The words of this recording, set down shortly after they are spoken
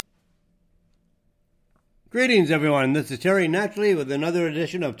Greetings, everyone. This is Terry Naturally with another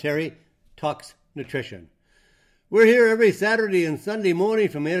edition of Terry Talks Nutrition. We're here every Saturday and Sunday morning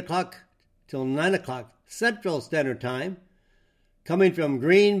from 8 o'clock till 9 o'clock Central Standard Time, coming from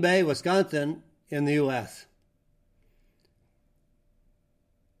Green Bay, Wisconsin in the U.S.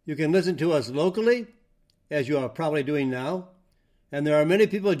 You can listen to us locally, as you are probably doing now, and there are many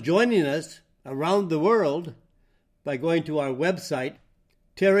people joining us around the world by going to our website,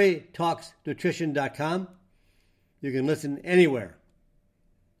 terrytalksnutrition.com. You can listen anywhere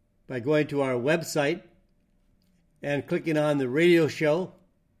by going to our website and clicking on the radio show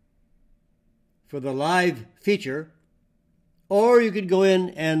for the live feature, or you could go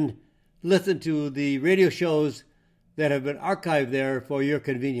in and listen to the radio shows that have been archived there for your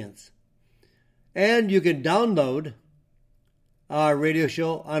convenience. And you can download our radio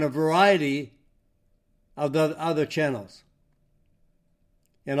show on a variety of the other channels.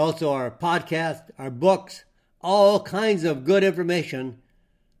 And also our podcast, our books, all kinds of good information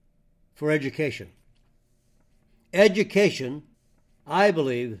for education. Education, I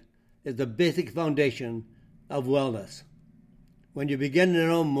believe, is the basic foundation of wellness. When you begin to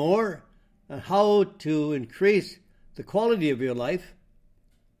know more on how to increase the quality of your life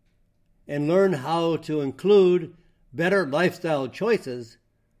and learn how to include better lifestyle choices,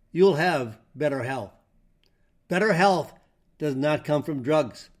 you'll have better health. Better health does not come from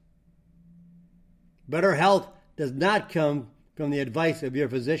drugs. Better health does not come from the advice of your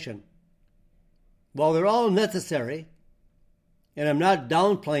physician. While they're all necessary, and I'm not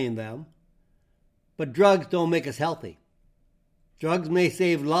downplaying them, but drugs don't make us healthy. Drugs may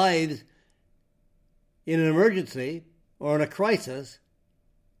save lives in an emergency or in a crisis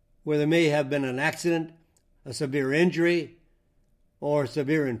where there may have been an accident, a severe injury, or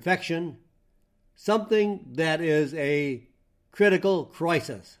severe infection, something that is a critical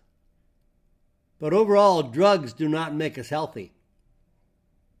crisis. But overall, drugs do not make us healthy.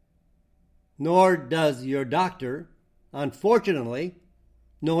 Nor does your doctor, unfortunately,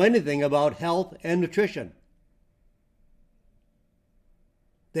 know anything about health and nutrition.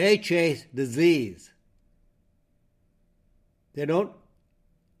 They chase disease. They don't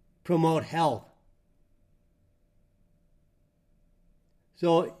promote health.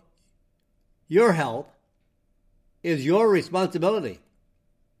 So your health is your responsibility.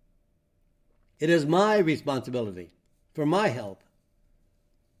 It is my responsibility for my health.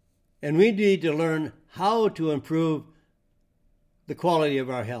 And we need to learn how to improve the quality of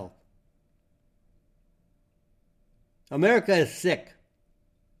our health. America is sick.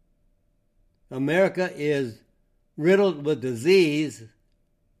 America is riddled with disease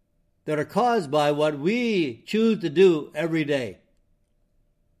that are caused by what we choose to do every day.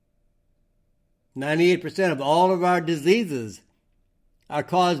 98% of all of our diseases are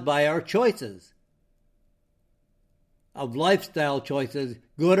caused by our choices of lifestyle choices,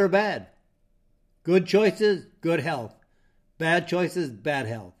 good or bad. Good choices, good health. Bad choices, bad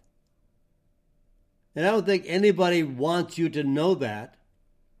health. And I don't think anybody wants you to know that,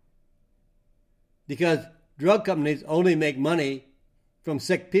 because drug companies only make money from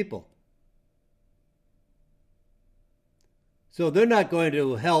sick people. So they're not going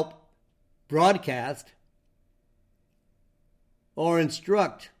to help broadcast or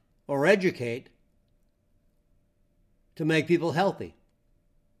instruct or educate to make people healthy.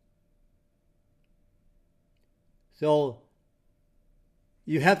 So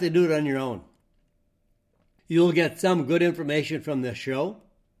you have to do it on your own. You'll get some good information from this show.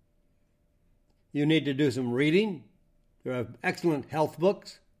 You need to do some reading. There are excellent health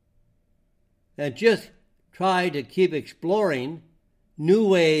books. And just try to keep exploring new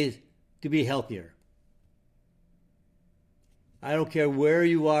ways to be healthier. I don't care where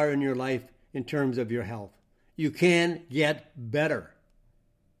you are in your life in terms of your health. You can get better.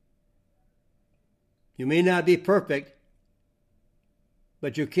 You may not be perfect,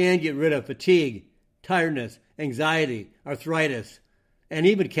 but you can get rid of fatigue, tiredness, anxiety, arthritis, and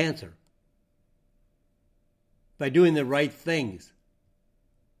even cancer by doing the right things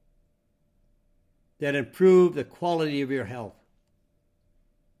that improve the quality of your health.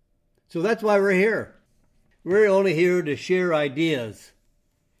 So that's why we're here. We're only here to share ideas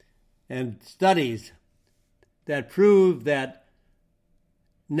and studies that prove that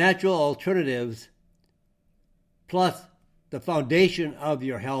natural alternatives plus the foundation of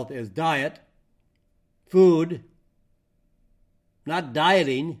your health is diet, food, not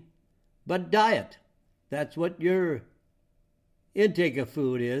dieting, but diet. That's what your intake of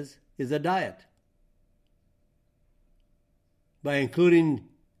food is a diet. By including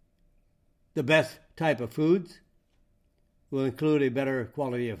the best type of foods will include a better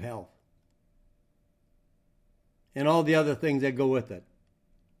quality of health. and all the other things that go with it.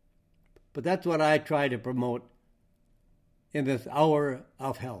 But that's what I try to promote in this hour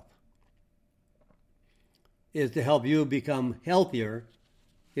of health, is to help you become healthier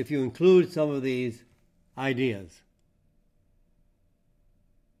if you include some of these ideas.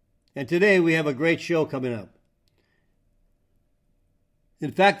 And today we have a great show coming up.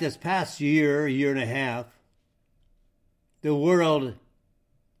 In fact, this past year and a half, the world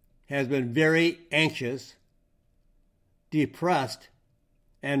has been very anxious, depressed,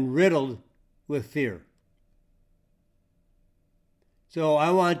 and riddled with fear. So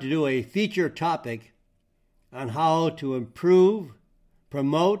I want to do a feature topic on how to improve,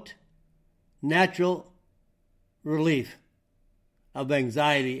 promote natural relief of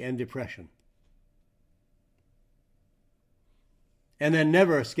anxiety and depression. And then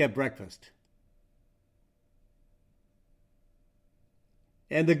never skip breakfast.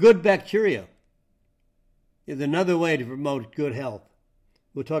 And the good bacteria is another way to promote good health.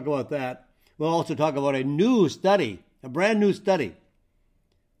 We'll talk about that. We'll also talk about a new study, a brand new study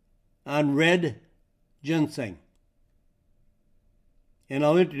on red ginseng. And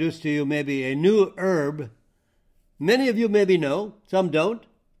I'll introduce to you maybe a new herb. Many of you maybe know, some don't.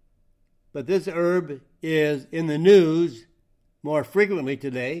 But this herb is in the news more frequently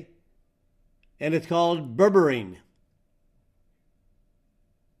today, and it's called berberine.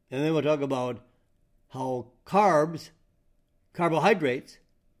 And then we'll talk about how carbohydrates,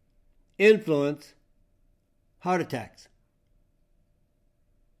 influence heart attacks,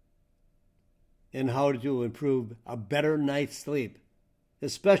 and how to improve a better night's sleep,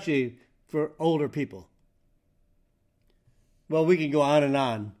 especially for older people. Well, we can go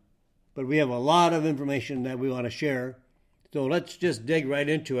on, but we have a lot of information that we want to share. So let's just dig right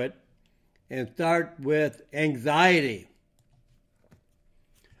into it and start with anxiety.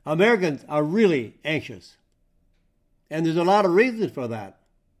 Americans are really anxious, and there's a lot of reasons for that.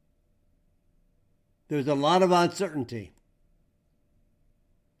 There's a lot of uncertainty.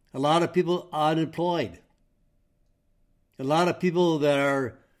 A lot of people unemployed. A lot of people that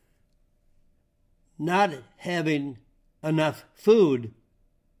are not having enough food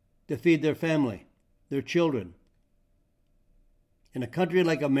to feed their family, their children. In a country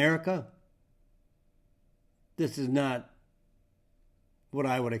like America, this is not what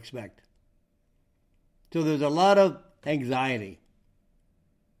I would expect. So there's a lot of anxiety.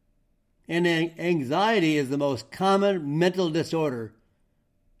 And anxiety is the most common mental disorder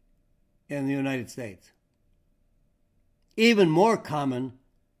in the United States. Even more common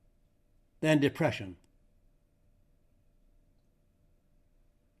than depression.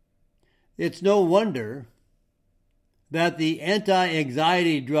 It's no wonder that the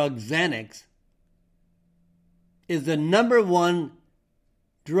anti-anxiety drug Xanax is the number one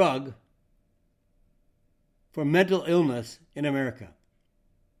drug for mental illness in America.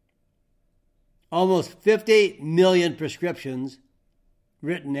 Almost 50 million prescriptions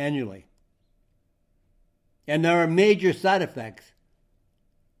written annually. And there are major side effects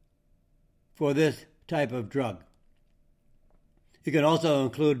for this type of drug. You can also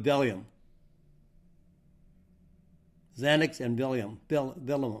include Valium. Xanax and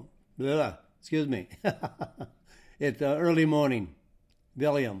Valium. Excuse me. It's early morning.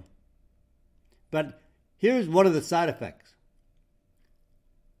 Valium. But here's one of the side effects.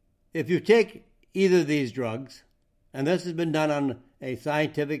 If you take either of these drugs, and this has been done on a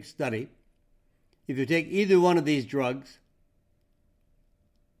scientific study, if you take either one of these drugs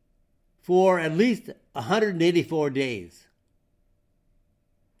for at least 184 days,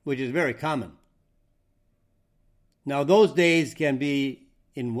 which is very common. Now, those days can be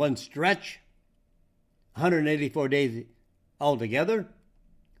in one stretch, 184 days altogether,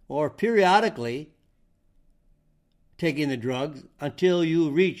 or periodically taking the drugs until you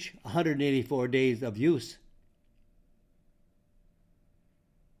reach 184 days of use.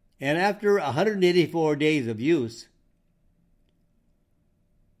 And after 184 days of use,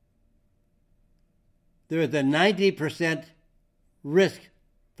 there is a 90% risk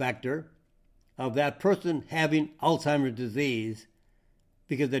factor of that person having Alzheimer's disease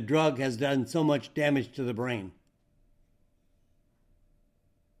because the drug has done so much damage to the brain.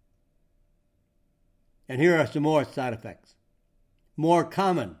 And here are some more side effects. More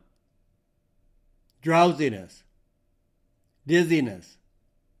common: drowsiness, dizziness,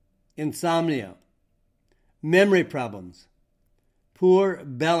 insomnia, memory problems, poor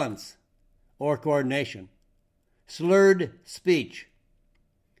balance or coordination, slurred speech,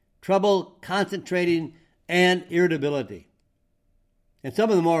 trouble concentrating, and irritability. And some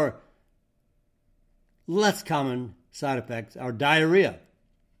of the more less common side effects are diarrhea,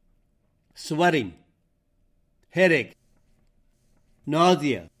 sweating, headache,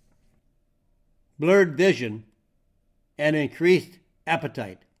 nausea, blurred vision, and increased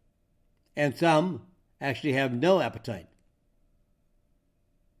appetite. And some actually have no appetite.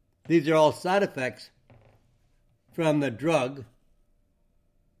 These are all side effects from the drug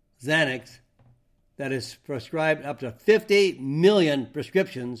Xanax that is prescribed up to 50 million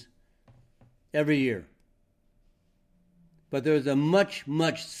prescriptions every year. But there's a much,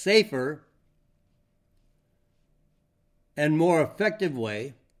 much safer and more effective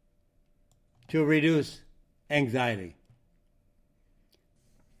way to reduce anxiety.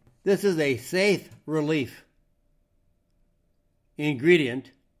 This is a safe relief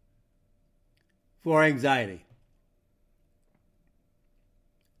ingredient for anxiety.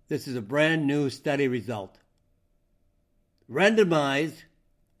 This is a brand new study result. Randomized,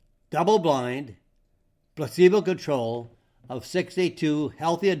 double-blind, placebo control of 62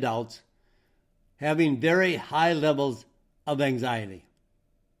 healthy adults having very high levels of anxiety.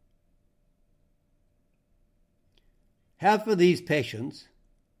 Half of these patients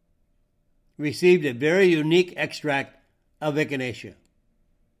received a very unique extract of echinacea.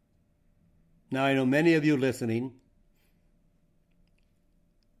 Now, I know many of you listening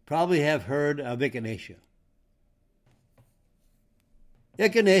probably have heard of echinacea.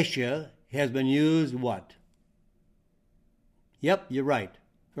 Echinacea has been used what? Yep, you're right,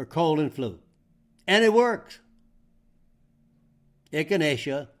 for cold and flu. And it works.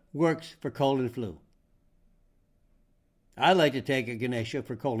 Echinacea works for cold and flu. I like to take echinacea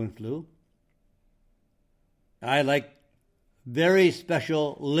for cold and flu. I like very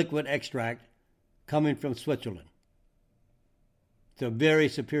special liquid extract coming from Switzerland. It's a very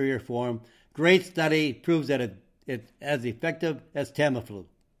superior form. Great study proves that it's as effective as Tamiflu.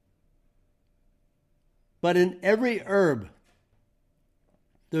 But in every herb,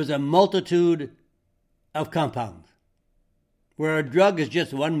 there's a multitude of compounds. Where a drug is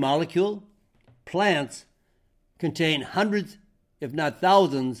just one molecule, plants contain hundreds, if not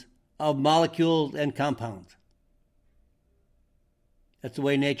thousands, of molecules and compounds. That's the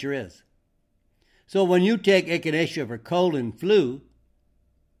way nature is. So when you take echinacea for cold and flu,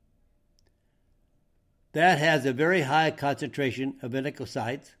 that has a very high concentration of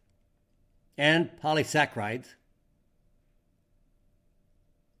vinylicides and polysaccharides.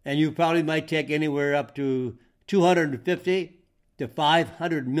 And you probably might take anywhere up to 250 to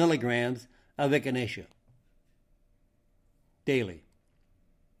 500 milligrams of echinacea daily.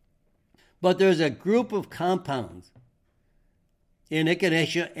 But there's a group of compounds in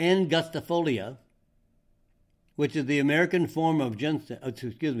echinacea and Angustifolia, which is the American form of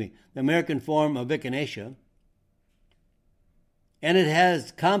the American form of echinacea, and it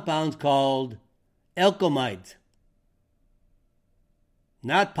has compounds called alkaloids,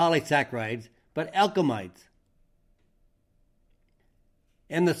 not polysaccharides, but alkaloids.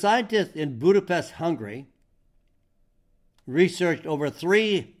 And the scientists in Budapest, Hungary, researched over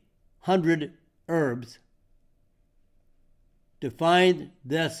 300 herbs to find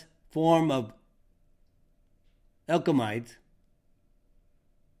this form of alkaloids,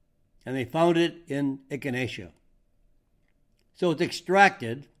 and they found it in echinacea. So it's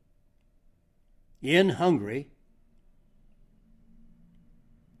extracted in Hungary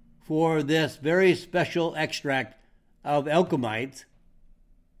for this very special extract of alkaloids,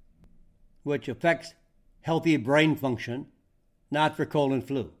 which affects healthy brain function, not for cold and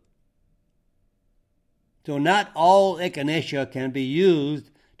flu. So not all echinacea can be used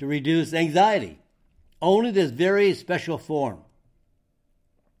to reduce anxiety. Only this very special form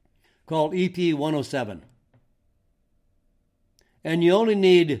called EP107. And you only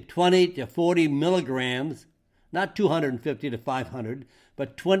need 20 to 40 milligrams, not 250 to 500,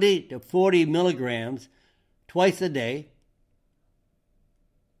 but 20 to 40 milligrams twice a day.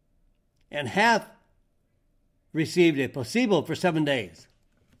 And half received a placebo for 7 days.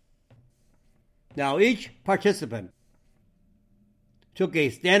 Now, each participant took a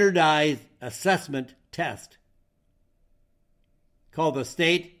standardized assessment test called the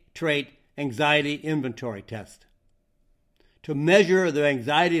State Trait Anxiety Inventory Test to measure their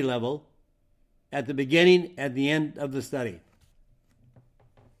anxiety level at the beginning and the end of the study.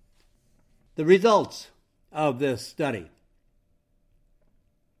 The results of this study.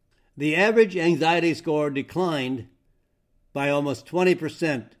 The average anxiety score declined by almost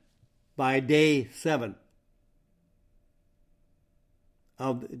 20% by day 7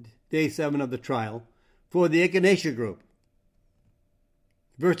 of the trial for the echinacea group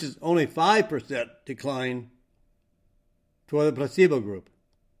versus only 5% decline for the placebo group.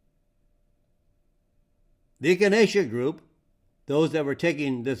 The echinacea group, those that were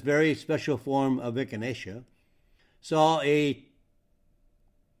taking this very special form of echinacea, saw a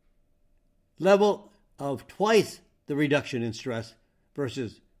level of twice the reduction in stress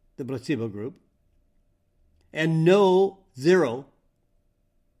versus the placebo group, and zero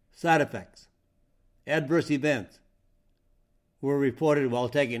side effects, adverse events were reported while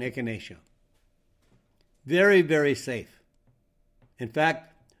taking echinacea. Very, very safe. In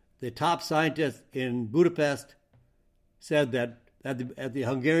fact, the top scientists in Budapest said that at the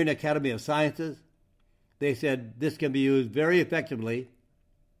Hungarian Academy of Sciences, they said this can be used very effectively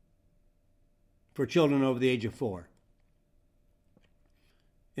for children over the age of 4.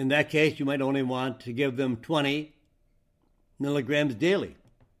 In that case, you might only want to give them 20 milligrams daily.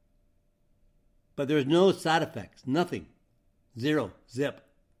 But there's no side effects, nothing. Zero, zip.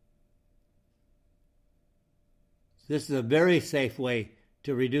 This is a very safe way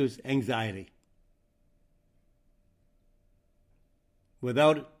to reduce anxiety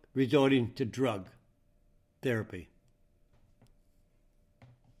without resorting to drug therapy.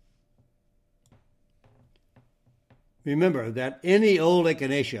 Remember that any old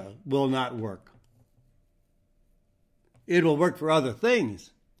echinacea will not work. It will work for other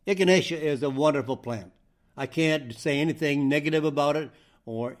things. Echinacea is a wonderful plant. I can't say anything negative about it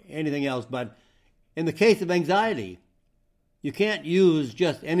or anything else, but in the case of anxiety, you can't use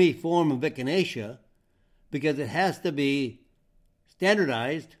just any form of echinacea because it has to be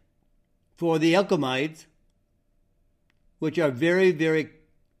standardized for the alkaloids, which are very, very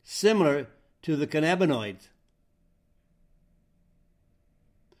similar to the cannabinoids.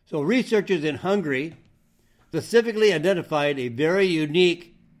 So researchers in Hungary specifically identified a very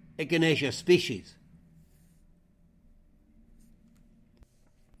unique echinacea species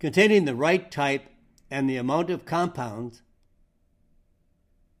containing the right type and the amount of compounds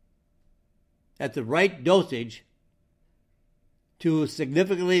at the right dosage to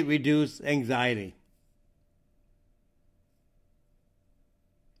significantly reduce anxiety.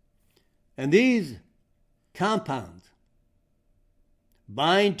 And these compounds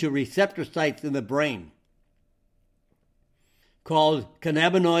bind to receptor sites in the brain called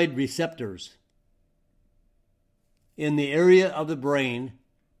cannabinoid receptors in the area of the brain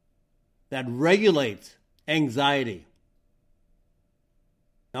that regulates anxiety.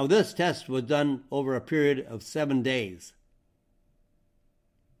 Now, this test was done over a period of 7 days.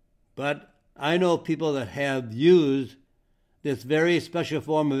 But I know people that have used this very special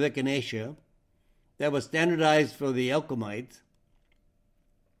form of echinacea that was standardized for the alkaloids,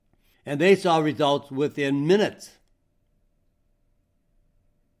 and they saw results within minutes.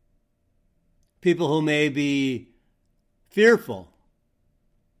 People who may be fearful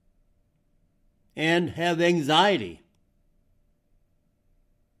and have anxiety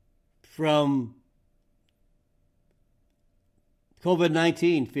from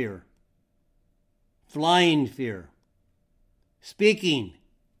COVID-19 fear, flying fear, speaking,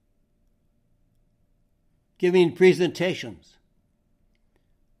 giving presentations,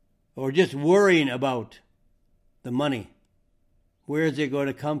 or just worrying about the money. Where is it going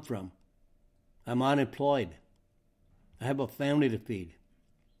to come from? I'm unemployed. I have a family to feed.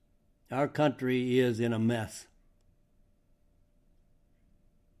 Our country is in a mess.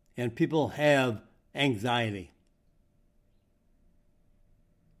 And people have anxiety.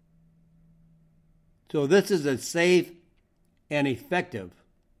 So this is a safe and effective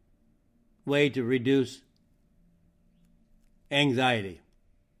way to reduce anxiety.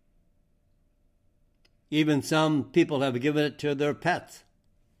 Even some people have given it to their pets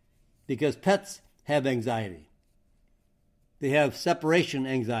because pets have anxiety. They have separation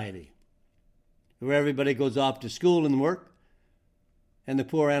anxiety, where everybody goes off to school and work, and the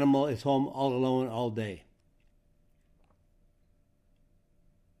poor animal is home all alone all day.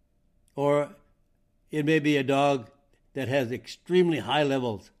 Or it may be a dog that has extremely high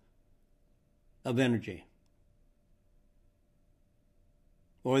levels of energy.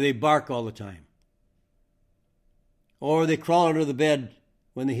 Or they bark all the time. Or they crawl under the bed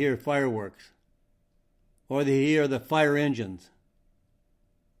when they hear fireworks. Or they hear the fire engines.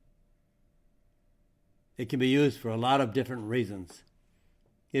 It can be used for a lot of different reasons.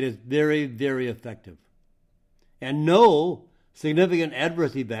 It is very, very effective. And no significant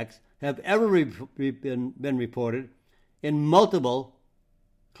adverse effects have ever been reported in multiple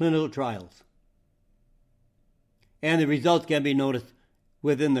clinical trials. And the results can be noticed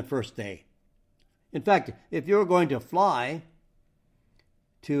within the first day. In fact, if you're going to fly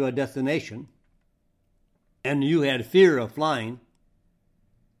to a destination and you had fear of flying,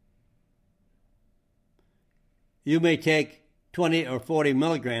 you may take 20 or 40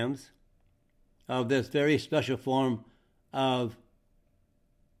 milligrams of this very special form of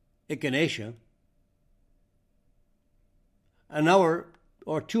echinacea an hour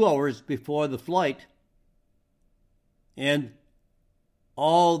or 2 hours before the flight, and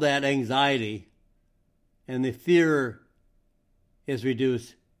all that anxiety and the fear is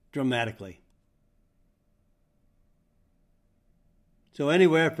reduced dramatically. So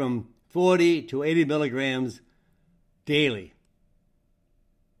anywhere from 40 to 80 milligrams daily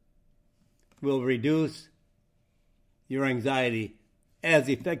will reduce your anxiety as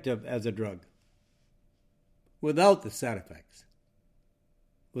effective as a drug, without the side effects,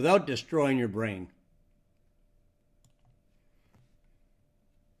 without destroying your brain.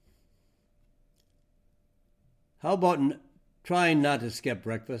 How about trying not to skip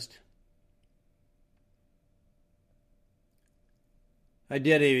breakfast? I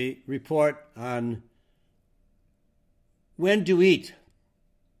did a report on when to eat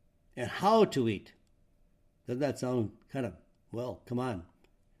and how to eat. Doesn't that sound kind of, well, come on.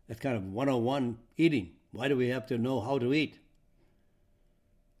 That's kind of 101 eating. Why do we have to know how to eat?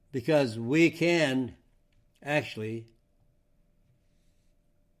 Because we can actually,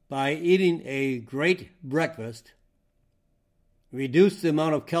 by eating a great breakfast, reduce the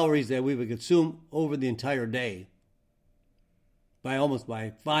amount of calories that we would consume over the entire day by almost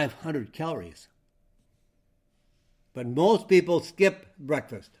 500 calories. But most people skip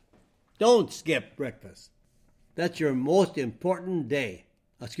breakfast. Don't skip breakfast. That's your most important day.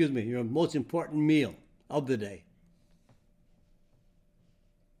 Your most important meal of the day.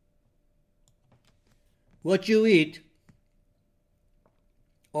 What you eat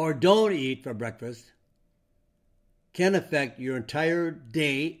or don't eat for breakfast can affect your entire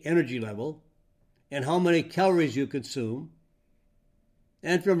day energy level and how many calories you consume.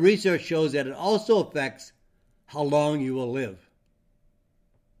 And from research shows that it also affects how long you will live.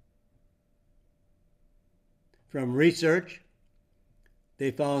 From research,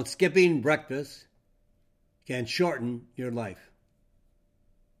 they found skipping breakfast can shorten your life.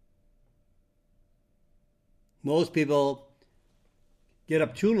 Most people get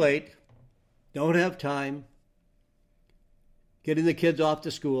up too late, don't have time, getting the kids off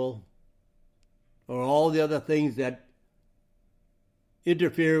to school, or all the other things that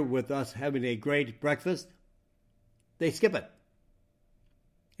interfere with us having a great breakfast. They skip it.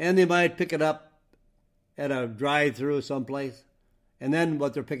 And they might pick it up at a drive-through someplace. And then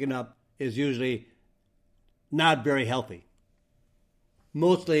what they're picking up is usually not very healthy.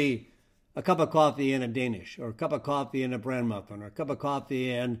 Mostly a cup of coffee and a Danish, or a cup of coffee and a bran muffin, or a cup of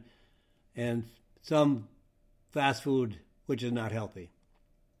coffee and some fast food which is not healthy.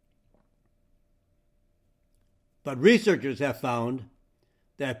 But researchers have found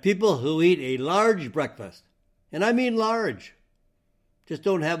that people who eat a large breakfast, and I mean large, just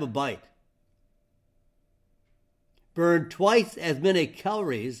don't have a bite, burn twice as many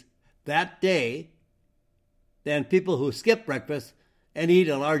calories that day than people who skip breakfast and eat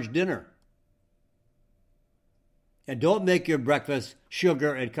a large dinner. And don't make your breakfast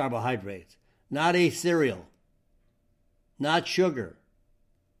sugar and carbohydrates. Not a cereal. Not sugar.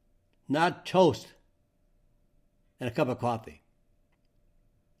 Not toast. And a cup of coffee.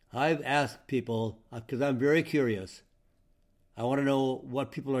 I've asked people, because I'm very curious. I want to know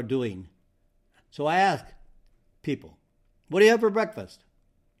what people are doing. So I ask people, what do you have for breakfast?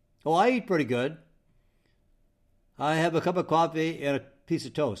 Oh, I eat pretty good. I have a cup of coffee and a piece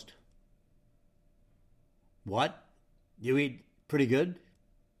of toast. What? You eat pretty good?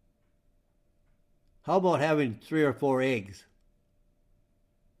 How about having 3 or 4 eggs?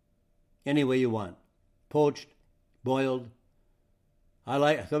 Any way you want. Poached, boiled.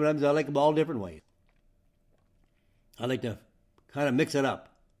 Sometimes I like them all different ways. I like to kind of mix it up.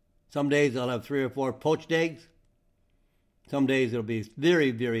 Some days I'll have 3 or 4 poached eggs. Some days it'll be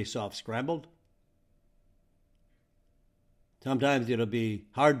very, very soft scrambled. Sometimes it'll be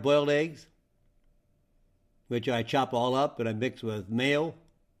hard-boiled eggs, which I chop all up and I mix with mayo.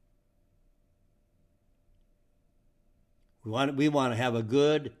 We want to have a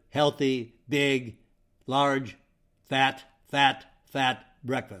good, healthy, big, large, fat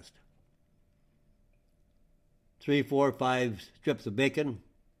breakfast. 3, 4, 5 strips of bacon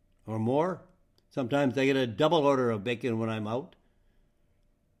or more. Sometimes I get a double order of bacon when I'm out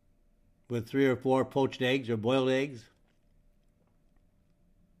with 3 or 4 poached eggs or boiled eggs.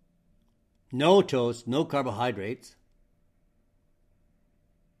 No toast, no carbohydrates.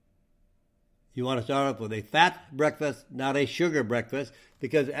 You want to start off with a fat breakfast, not a sugar breakfast,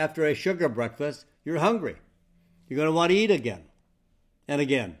 because after a sugar breakfast, you're hungry. You're going to want to eat again, and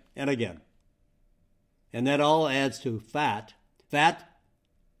again, and again. And that all adds to fat. Fat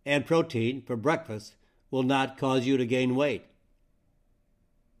and protein for breakfast will not cause you to gain weight.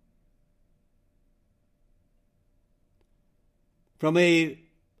 from a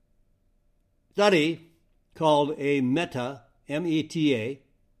study called a meta, M-E-T-A,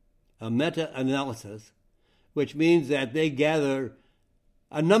 a meta-analysis, which means that they gather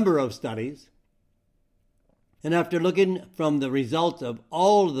a number of studies, and after looking from the results of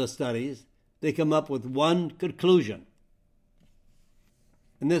all of the studies, they come up with one conclusion.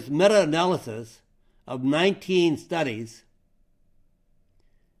 And this meta-analysis of 19 studies,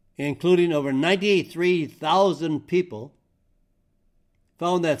 including over 93,000 people,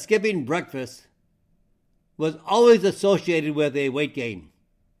 found that skipping breakfast was always associated with a weight gain.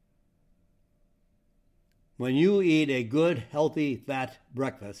 When you eat a good, healthy, fat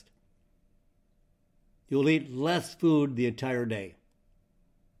breakfast, you'll eat less food the entire day.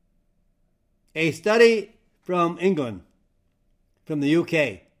 A study from England, from the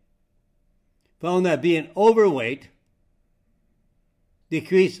UK, found that being overweight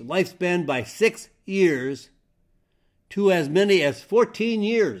decreased lifespan by 6 years to as many as 14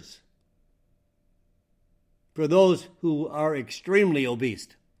 years for those who are extremely obese.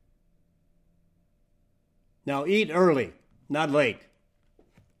 Now, eat early, not late.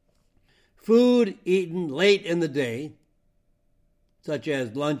 Food eaten late in the day, such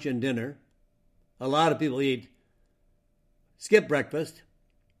as lunch and dinner, a lot of people skip breakfast,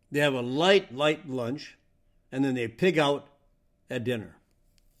 they have a light lunch, and then they pig out at dinner.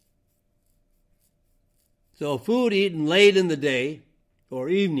 So food eaten late in the day or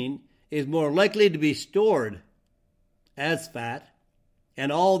evening is more likely to be stored as fat,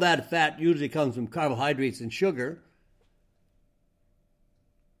 and all that fat usually comes from carbohydrates and sugar,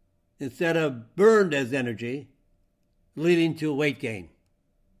 instead of burned as energy, leading to weight gain.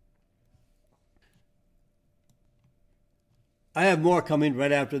 I have more coming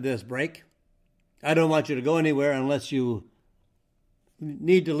right after this break. I don't want you to go anywhere unless you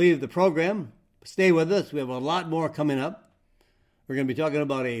need to leave the program. Stay with us. We have a lot more coming up. We're going to be talking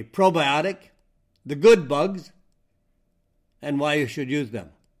about a probiotic, the good bugs, and why you should use them.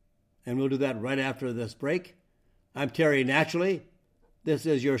 And we'll do that right after this break. I'm Terry Naturally. This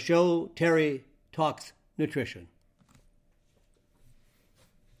is your show, Terry Talks Nutrition.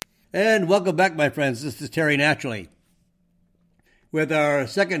 And welcome back, my friends. This is Terry Naturally. With our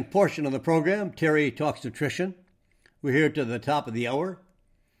second portion of the program, Terry Talks Nutrition. We're here to the top of the hour,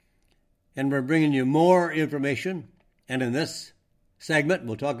 and we're bringing you more information. And in this segment,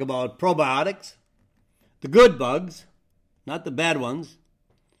 we'll talk about probiotics, the good bugs, not the bad ones,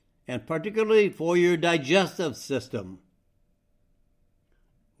 and particularly for your digestive system.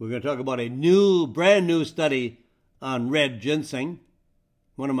 We're going to talk about a brand new study on red ginseng,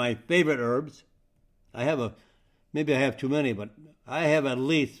 one of my favorite herbs. Maybe I have too many, but I have at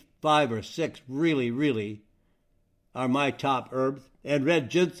least 5 or 6 really are my top herbs, and red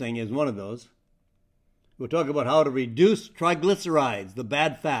ginseng is one of those. We'll talk about how to reduce triglycerides, the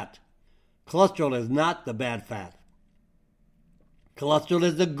bad fat. Cholesterol is not the bad fat. Cholesterol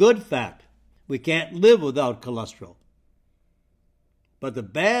is the good fat. We can't live without cholesterol. But the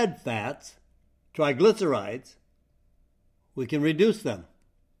bad fats, triglycerides, we can reduce them.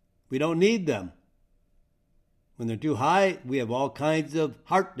 We don't need them. When they're too high, we have all kinds of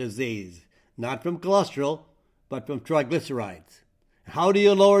heart disease, not from cholesterol, but from triglycerides. How do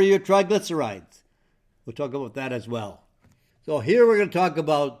you lower your triglycerides? We'll talk about that as well. So here we're going to talk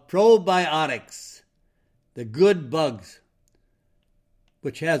about probiotics, the good bugs,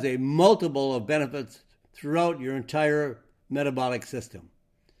 which has a multiple of benefits throughout your entire metabolic system.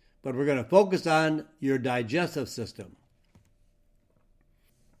 But we're going to focus on your digestive system.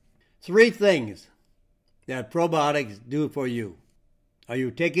 3 things that probiotics do for you. Are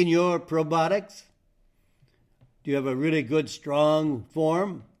you taking your probiotics? Do you have a really good, strong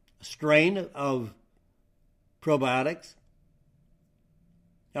strain of probiotics?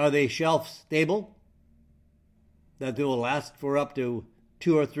 Are they shelf stable? That they will last for up to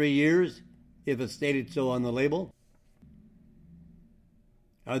 2 or 3 years, if it's stated so on the label?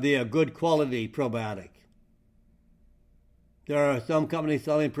 Are they a good quality probiotic? There are some companies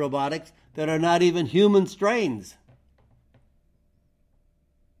selling probiotics that are not even human strains.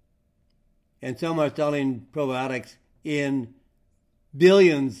 And some are selling probiotics in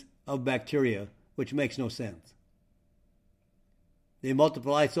billions of bacteria, which makes no sense. They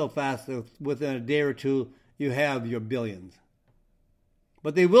multiply so fast that within a day or two, you have your billions.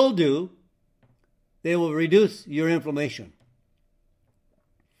 But they will reduce your inflammation.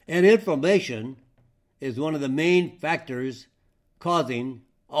 And inflammation is one of the main factors causing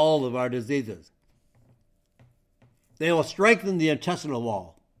all of our diseases. They will strengthen the intestinal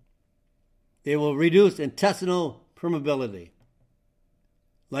wall. They will reduce intestinal permeability,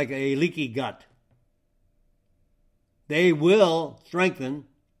 like a leaky gut. they will strengthen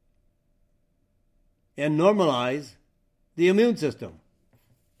and normalize the immune system.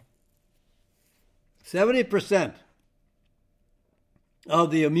 70%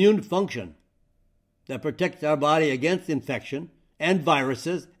 of the immune function that protects our body against infection and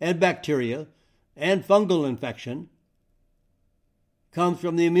viruses and bacteria and fungal infection comes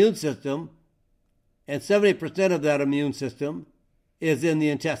from the immune system, and 70% of that immune system is in the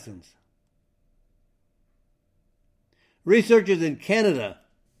intestines. Researchers in Canada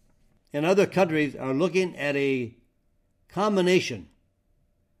and other countries are looking at a combination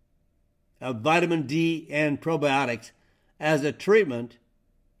of vitamin D and probiotics as a treatment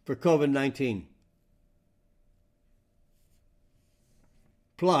for COVID-19.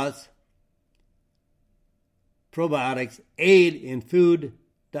 Plus, probiotics aid in food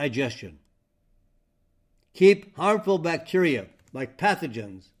digestion, keep harmful bacteria like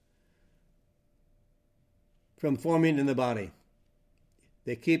pathogens from forming in the body.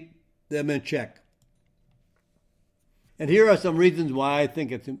 They keep them in check. And here are some reasons why I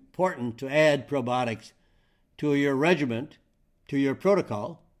think it's important to add probiotics to your regimen, to your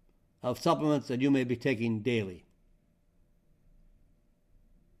protocol of supplements that you may be taking daily.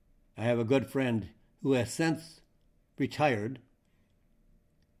 I have a good friend who has since retired,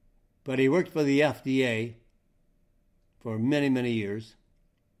 but he worked for the FDA for many, many years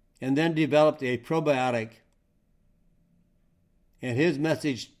and then developed a probiotic. And his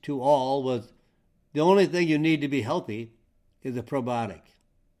message to all was, the only thing you need to be healthy is a probiotic.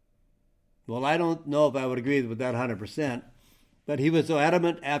 Well, I don't know if I would agree with that 100%, but he was so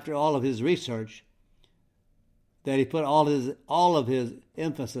adamant after all of his research that he put all of his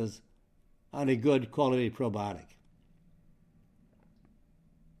emphasis on a good quality probiotic.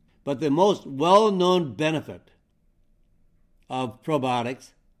 But the most well-known benefit of probiotics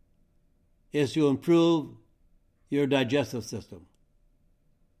is to improve your digestive system.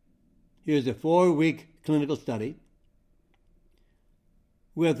 Here's a 4-week clinical study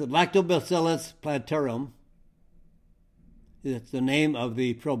with Lactobacillus plantarum. It's the name of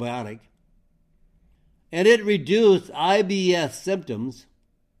the probiotic. And it reduced IBS symptoms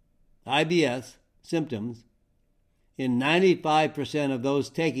in 95% of those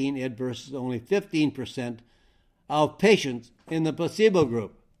taking it versus only 15% of patients in the placebo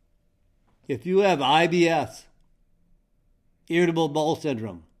group. If you have IBS, irritable bowel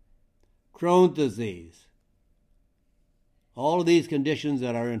syndrome, Crohn's disease, all of these conditions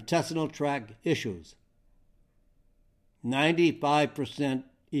that are intestinal tract issues, 95%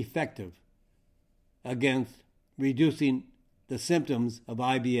 effective against reducing the symptoms of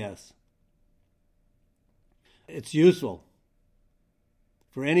IBS. It's useful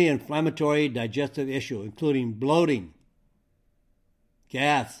for any inflammatory digestive issue, including bloating,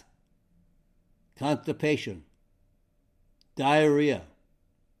 gas, constipation, diarrhea,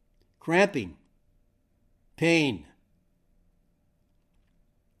 cramping, pain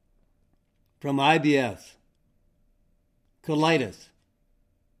from IBS, colitis,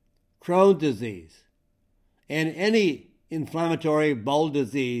 Crohn's disease, and any inflammatory bowel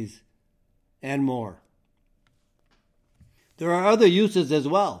disease and more. There are other uses as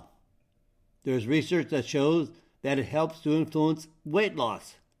well. There's research that shows that it helps to influence weight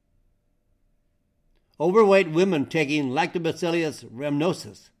loss. Overweight women taking Lactobacillus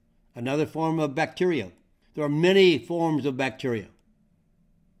rhamnosus, another form of bacteria. There are many forms of bacteria.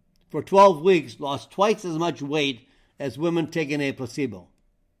 For 12 weeks, lost twice as much weight as women taking a placebo.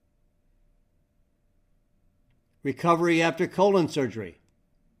 Recovery after colon surgery.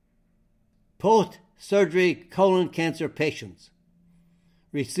 Post-surgery colon cancer patients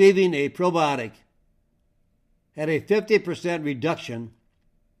receiving a probiotic had a 50% reduction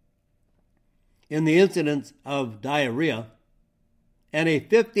in the incidence of diarrhea and a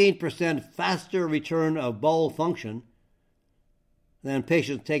 15% faster return of bowel function than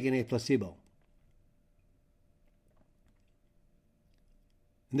patients taking a placebo.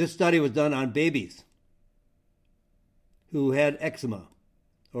 And this study was done on babies who had eczema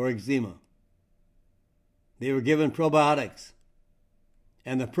or eczema. They were given probiotics.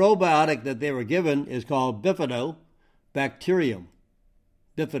 And the probiotic that they were given is called Bifidobacterium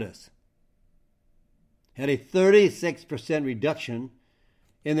bifidus. Had a 36% reduction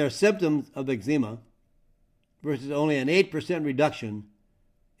in their symptoms of eczema versus only an 8% reduction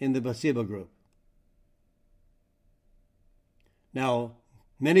in the placebo group. Now,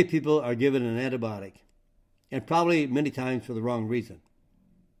 many people are given an antibiotic, and probably many times for the wrong reason.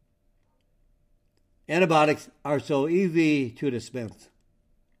 Antibiotics are so easy to dispense,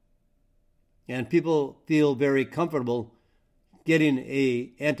 and people feel very comfortable getting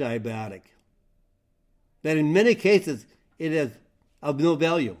an antibiotic. that in many cases it is of no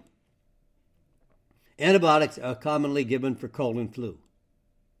value. Antibiotics are commonly given for cold and flu.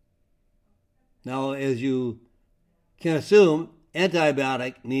 Now, as you can assume,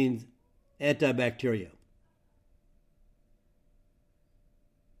 antibiotic means antibacterial.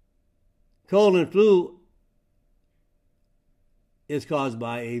 Cold and flu is caused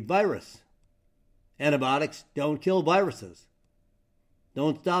by a virus. Antibiotics don't kill viruses.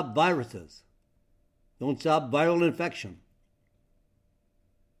 Don't stop viruses. Don't stop viral infection.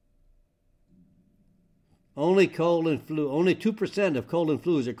 Only 2% of cold and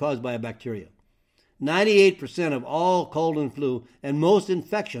flus are caused by a bacteria. 98% of all cold and flu and most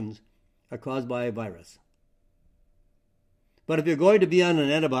infections are caused by a virus. But if you're going to be on an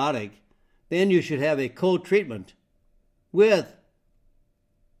antibiotic, then you should have a co-treatment with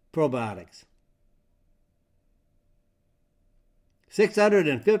probiotics.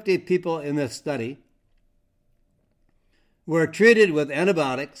 650 people in this study were treated with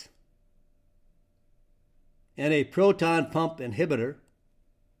antibiotics and a proton pump inhibitor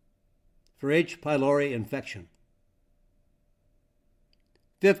for H. pylori infection.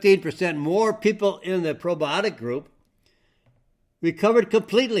 15% more people in the probiotic group recovered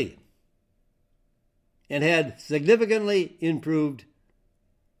completely and had significantly improved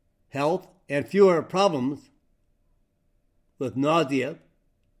health and fewer problems with nausea,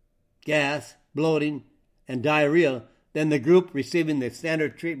 gas, bloating, and diarrhea than the group receiving the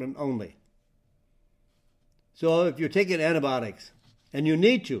standard treatment only. So if you're taking antibiotics, and you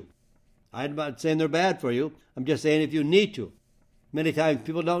need to, I'm not saying they're bad for you, I'm just saying if you need to. Many times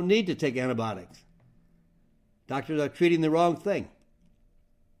people don't need to take antibiotics. Doctors are treating the wrong thing.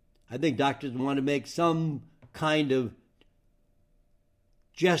 I think doctors want to make some kind of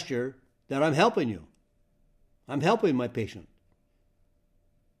gesture that I'm helping you. I'm helping my patient.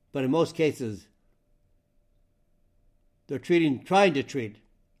 But in most cases, they're trying to treat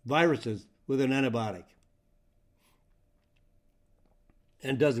viruses with an antibiotic.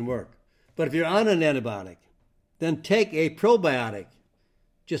 And it doesn't work. But if you're on an antibiotic, then take a probiotic.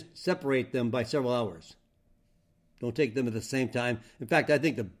 Just separate them by several hours. Don't take them at the same time. In fact, I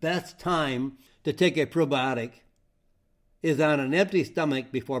think the best time to take a probiotic is on an empty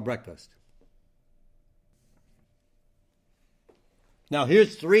stomach before breakfast. Now,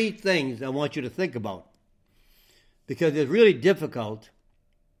 here's 3 things I want you to think about, because it's really difficult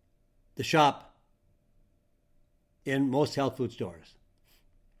to shop in most health food stores,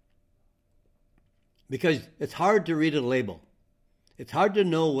 because it's hard to read a label. It's hard to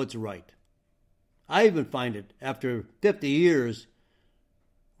know what's right. I even find it, after 50 years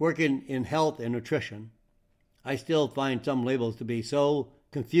working in health and nutrition, I still find some labels to be so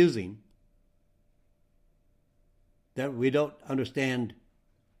confusing that we don't understand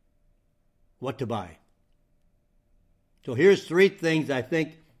what to buy. So here's 3 things I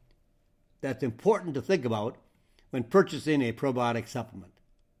think that's important to think about when purchasing a probiotic supplement.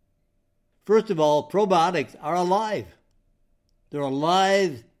 First of all, probiotics are alive. They're a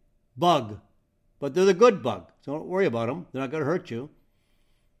live bug, but they're the good bug, so don't worry about them. They're not going to hurt you.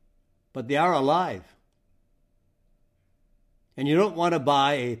 But they are alive. And you don't want to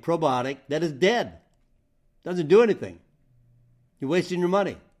buy a probiotic that is dead. Doesn't do anything. You're wasting your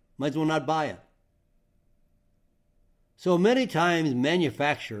money. Might as well not buy it. So many times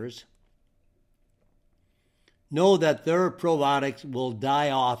manufacturers know that their probiotics will die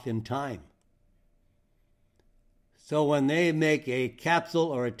off in time. So when they make a capsule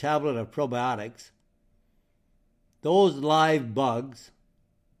or a tablet of probiotics, those live bugs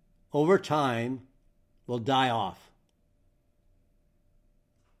over time will die off.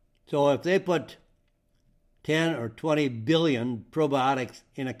 So if they put 10 or 20 billion probiotics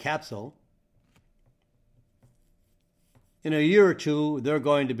in a capsule, in a year or two, they're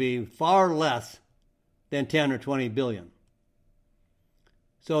going to be far less than 10 or 20 billion.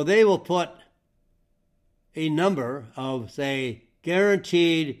 So they will put a number of, say,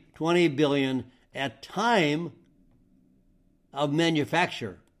 guaranteed 20 billion at time of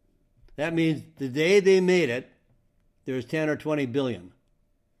manufacture. That means the day they made it, there's 10 or 20 billion.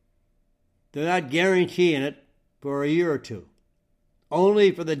 They're not guaranteeing it for a year or two.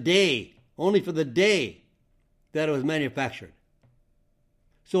 Only for the day that it was manufactured.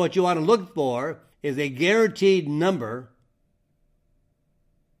 So what you want to look for is a guaranteed number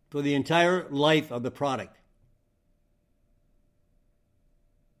for the entire life of the product.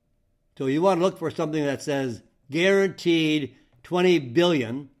 So you want to look for something that says guaranteed 20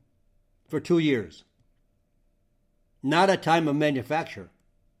 billion for 2 years. Not a time of manufacture.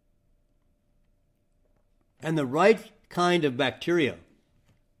 And the right kind of bacteria,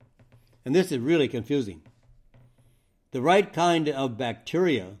 and this is really confusing. the right kind of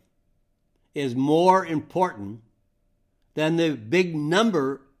bacteria is more important than the big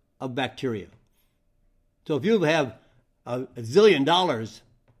number of bacteria. So if you have a zillion dollars,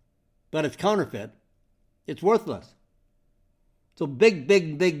 but it's counterfeit, it's worthless. So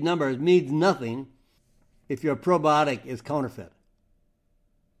big numbers means nothing if your probiotic is counterfeit.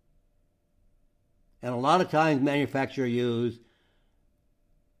 And a lot of times manufacturers use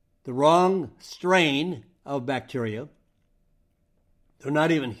the wrong strain of bacteria. They're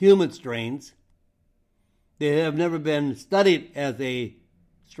not even human strains. They have never been studied as a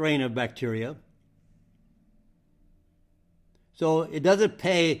strain of bacteria. So it doesn't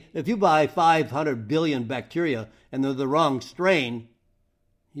pay, if you buy 500 billion bacteria and they're the wrong strain,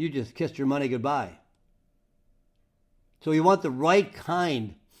 you just kissed your money goodbye. So you want the right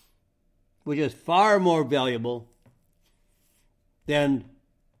kind, which is far more valuable than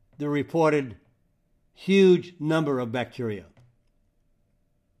the reported huge number of bacteria.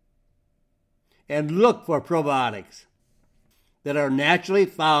 And look for probiotics that are naturally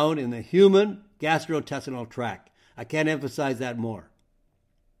found in the human gastrointestinal tract. I can't emphasize that more.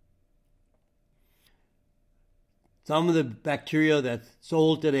 Some of the bacteria that's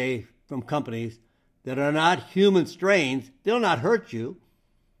sold today from companies that are not human strains, they'll not hurt you,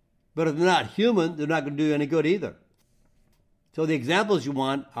 but if they're not human, they're not going to do any good either. So the examples you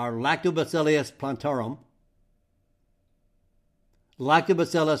want are Lactobacillus plantarum,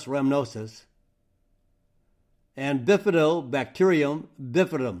 Lactobacillus rhamnosus, and Bifidobacterium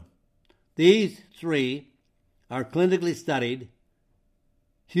bifidum. These three are clinically studied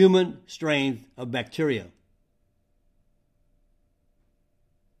human strains of bacteria.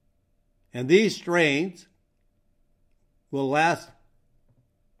 And these strains will last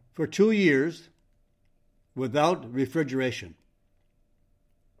for 2 years without refrigeration.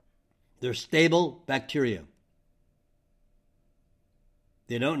 They're stable bacteria.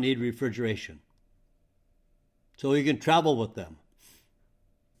 They don't need refrigeration. So you can travel with them.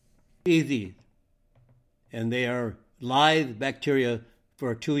 Easy. And they are live bacteria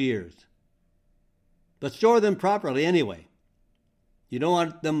for 2 years. But store them properly anyway. You don't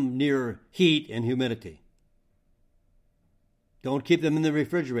want them near heat and humidity. Don't keep them in the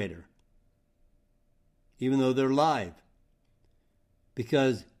refrigerator, even though they're live.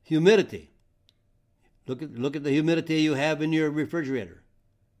 Because humidity, look at the humidity you have in your refrigerator.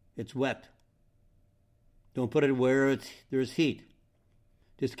 It's wet. Don't put it where there's heat.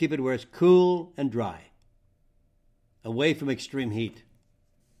 Just keep it where it's cool and dry, away from extreme heat.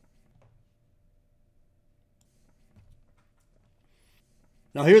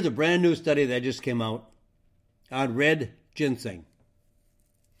 Now here's a brand new study that just came out on red ginseng.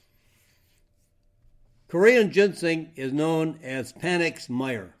 Korean ginseng is known as Panax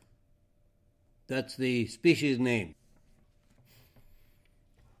Meyer. That's the species name.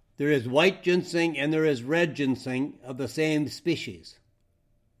 There is white ginseng and there is red ginseng of the same species.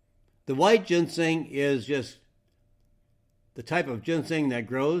 The white ginseng is just the type of ginseng that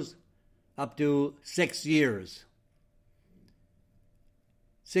grows up to 6 years.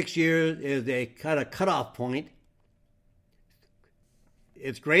 6 years is a kind of cutoff point.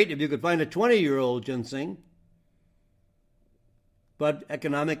 It's great if you could find a 20-year-old ginseng, but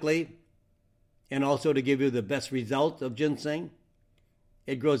economically, and also to give you the best results of ginseng,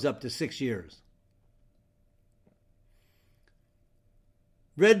 it grows up to 6 years.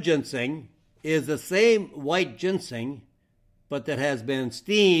 Red ginseng is the same white ginseng, but that has been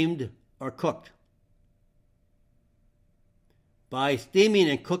steamed or cooked. By steaming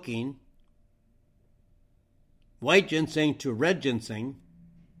and cooking white ginseng to red ginseng,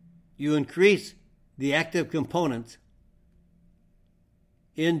 you increase the active components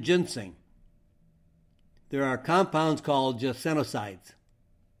in ginseng. There are compounds called gissenosides.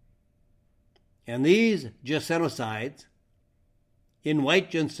 And these gissenosides in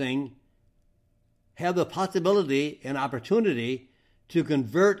white ginseng have the possibility and opportunity to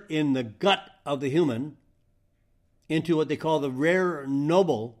convert in the gut of the human into what they call the rare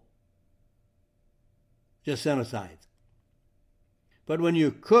noble gissenosides. But when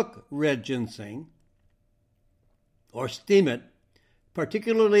you cook red ginseng or steam it,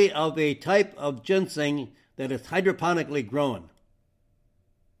 particularly of a type of ginseng that is hydroponically grown,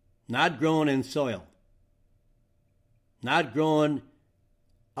 not grown in soil, not grown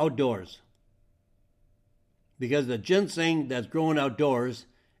outdoors, because the ginseng that's grown outdoors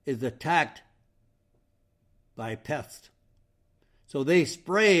is attacked by pests. So they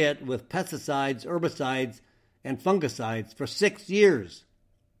spray it with pesticides, herbicides, and fungicides for 6 years.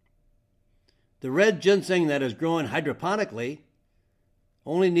 The red ginseng that is grown hydroponically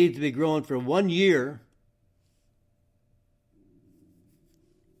only needs to be grown for 1 year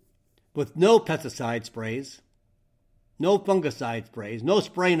with no pesticide sprays, no fungicide sprays, no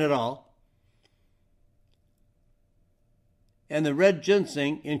spraying at all. And the red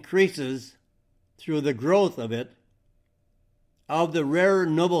ginseng increases through the growth of it, of the rare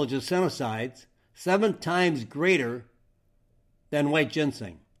noble ginsenosides, 7 times greater than white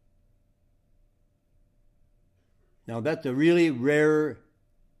ginseng. Now that's a really rare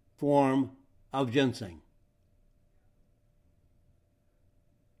form of ginseng.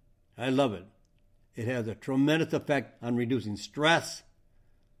 I love it. It has a tremendous effect on reducing stress,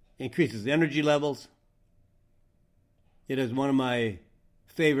 increases energy levels. It is one of my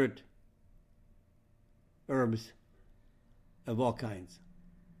favorite herbs of all kinds.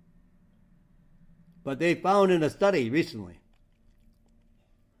 But they found in a study recently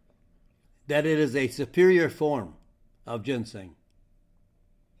that it is a superior form of ginseng.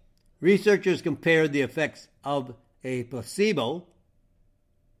 Researchers compared the effects of a placebo,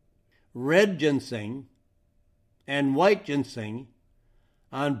 red ginseng, and white ginseng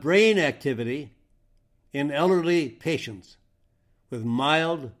on brain activity in elderly patients with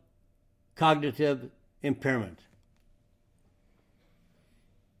mild cognitive impairment.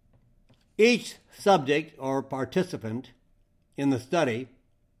 Each subject or participant in the study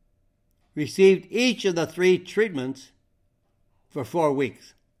received each of the 3 treatments for 4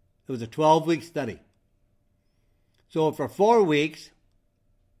 weeks. It was a 12-week study. So for 4 weeks,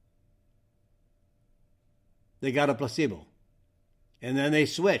 they got a placebo. And then they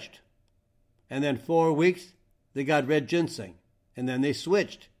switched. And then 4 weeks, they got red ginseng. And then they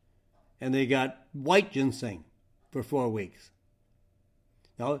switched. And they got white ginseng for 4 weeks.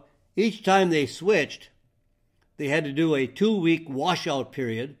 Now, each time they switched, they had to do a 2-week washout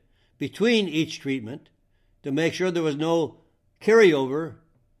period between each treatment to make sure there was no carryover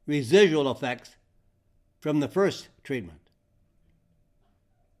residual effects from the first treatment.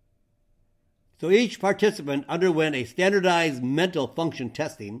 So each participant underwent a standardized mental function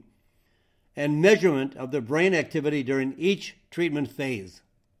testing and measurement of their brain activity during each treatment phase.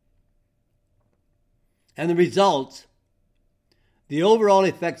 And the results, the overall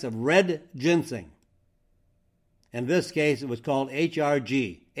effects of red ginseng, in this case it was called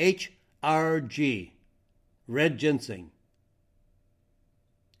HRG, red ginseng,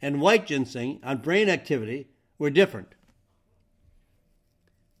 and white ginseng on brain activity were different.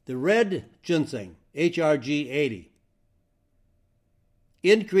 The red ginseng, HRG80,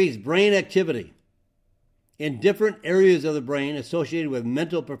 increased brain activity in different areas of the brain associated with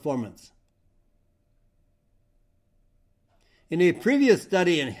mental performance. In a previous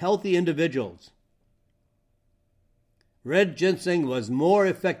study in healthy individuals, red ginseng was more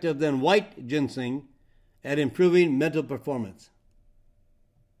effective than white ginseng at improving mental performance.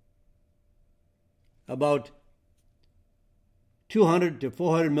 About 200 to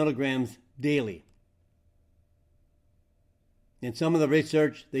 400 milligrams daily. In some of the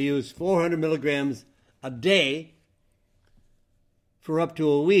research, they used 400 milligrams a day for up to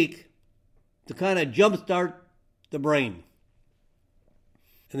a week to kind of jumpstart the brain.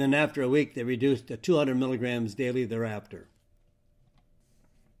 And then after a week, they reduced to 200 milligrams daily thereafter.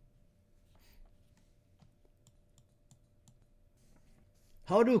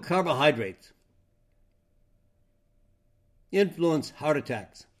 How do carbohydrates influence heart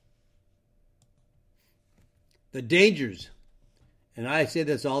attacks? The dangers, and I say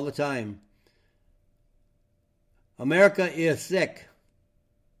this all the time, America is sick.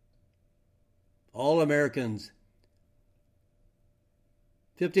 All Americans,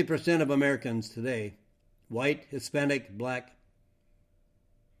 50% of Americans today, white, Hispanic, black,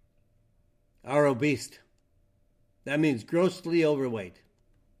 are obese. That means grossly overweight.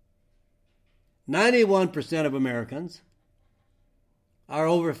 91% of Americans are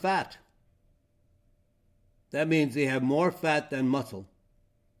overfat. That means they have more fat than muscle.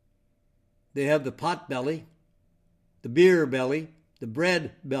 They have the pot belly, the beer belly, the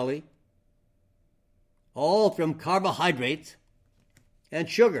bread belly, all from carbohydrates and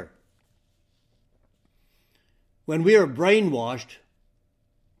sugar. When we were brainwashed,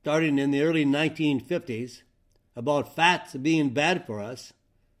 starting in the early 1950s, about fats being bad for us,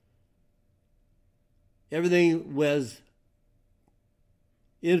 everything was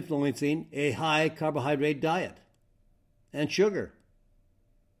influencing a high carbohydrate diet and sugar.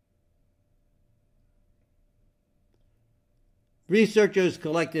 Researchers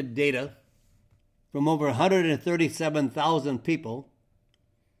collected data from over 137,000 people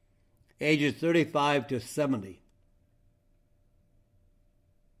ages 35 to 70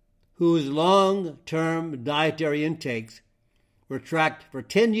 whose long-term dietary intakes were tracked for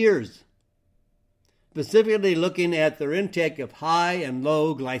 10 years specifically looking at their intake of high and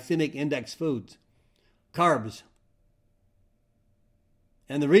low glycemic index foods, carbs.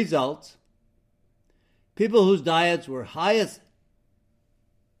 And the results, people whose diets were highest,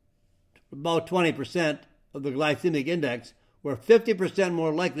 about 20% of the glycemic index, were 50%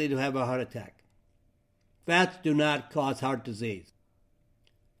 more likely to have a heart attack. Fats do not cause heart disease.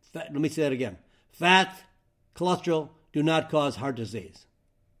 Let me say that again. Fats, cholesterol do not cause heart disease.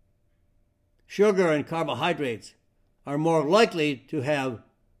 Sugar and carbohydrates are more likely to have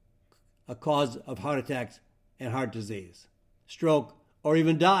a cause of heart attacks and heart disease, stroke, or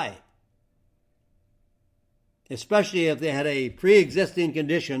even die, especially if they had a pre-existing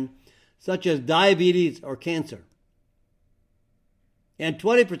condition such as diabetes or cancer. And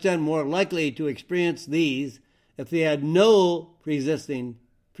 20% more likely to experience these if they had no pre-existing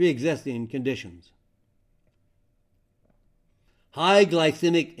conditions. High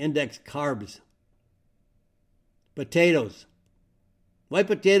glycemic index carbs. Potatoes. White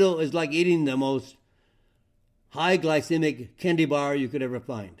potato is like eating the most high glycemic candy bar you could ever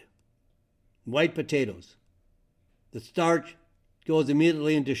find. White potatoes. The starch goes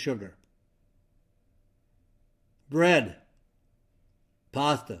immediately into sugar. Bread,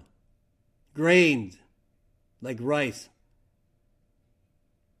 pasta, grains like rice.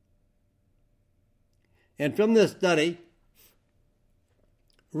 And from this study,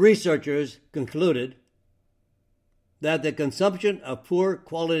 researchers concluded that the consumption of poor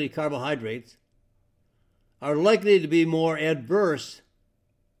quality carbohydrates are likely to be more adverse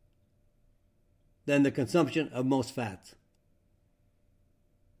than the consumption of most fats.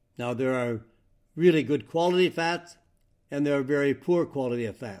 Now, there are really good quality fats and there are very poor quality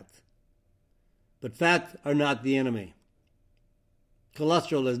of fats. But fats are not the enemy.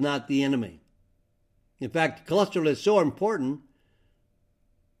 Cholesterol is not the enemy. In fact, cholesterol is so important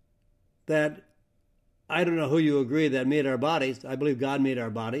that I don't know who you agree that made our bodies. I believe God made our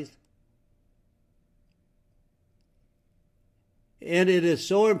bodies. And it is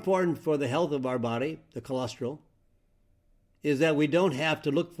so important for the health of our body, the cholesterol, is that we don't have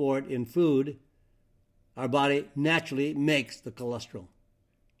to look for it in food. Our body naturally makes the cholesterol.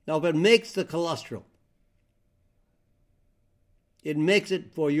 Now, if it makes the cholesterol, it makes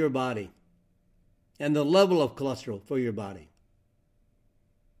it for your body and the level of cholesterol for your body.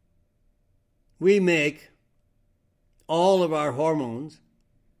 We make all of our hormones,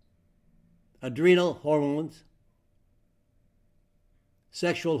 adrenal hormones,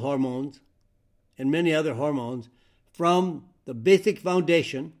 sexual hormones, and many other hormones from the basic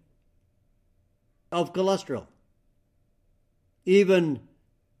foundation of cholesterol. Even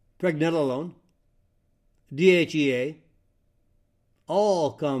pregnenolone, DHEA,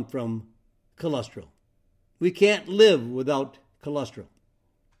 all come from cholesterol. We can't live without cholesterol.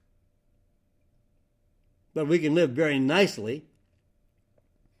 But we can live very nicely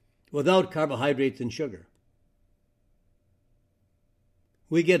without carbohydrates and sugar.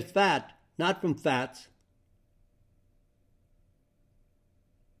 We get fat, not from fats,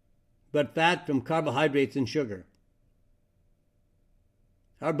 but fat from carbohydrates and sugar.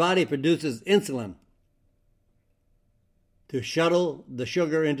 Our body produces insulin to shuttle the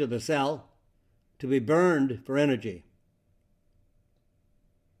sugar into the cell to be burned for energy.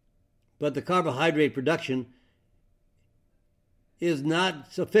 But the carbohydrate production is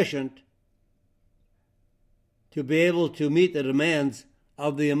not sufficient to be able to meet the demands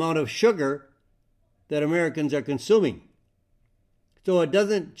of the amount of sugar that Americans are consuming. So it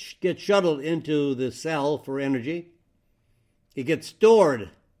doesn't get shuttled into the cell for energy. It gets stored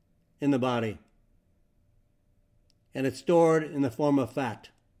in the body. And it's stored in the form of fat.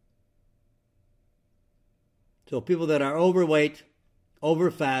 So people that are overweight,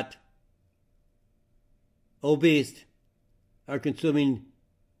 overfat, obese are consuming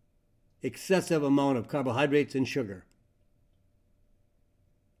excessive amount of carbohydrates and sugar.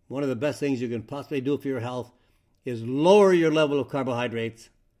 One of the best things you can possibly do for your health is lower your level of carbohydrates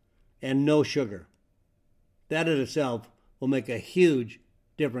and no sugar. That in itself will make a huge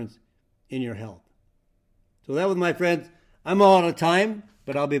difference in your health. So that was, my friends. I'm all out of time,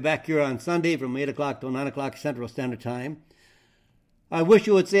 but I'll be back here on Sunday from 8 o'clock till 9 o'clock Central Standard Time. I wish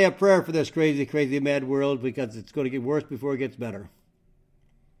you would say a prayer for this crazy, crazy, mad world, because it's going to get worse before it gets better.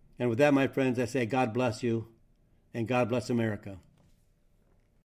 And with that, my friends, I say God bless you and God bless America.